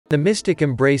The mystic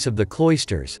embrace of the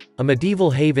Cloisters, a medieval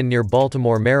haven near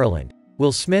Baltimore, Maryland,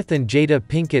 Will Smith and Jada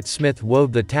Pinkett Smith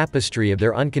wove the tapestry of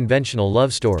their unconventional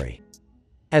love story.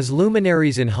 As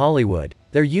luminaries in Hollywood,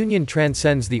 their union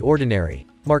transcends the ordinary,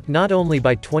 marked not only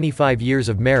by 25 years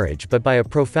of marriage but by a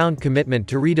profound commitment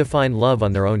to redefine love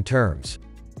on their own terms.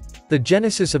 The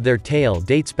genesis of their tale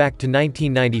dates back to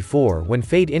 1994 when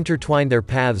fate intertwined their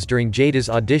paths during Jada's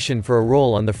audition for a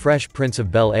role on The Fresh Prince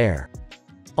of Bel-Air.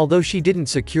 Although she didn't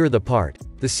secure the part,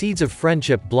 the seeds of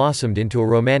friendship blossomed into a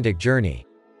romantic journey.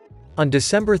 On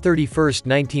December 31,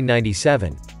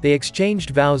 1997, they exchanged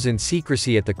vows in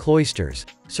secrecy at the Cloisters,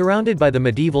 surrounded by the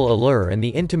medieval allure and the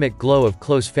intimate glow of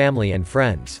close family and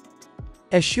friends.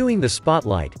 Eschewing the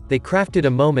spotlight, they crafted a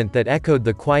moment that echoed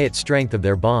the quiet strength of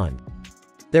their bond.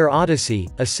 Their odyssey,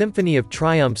 a symphony of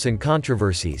triumphs and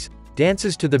controversies,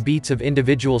 dances to the beats of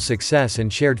individual success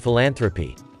and shared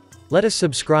philanthropy. Let us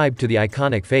subscribe to the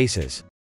iconic faces.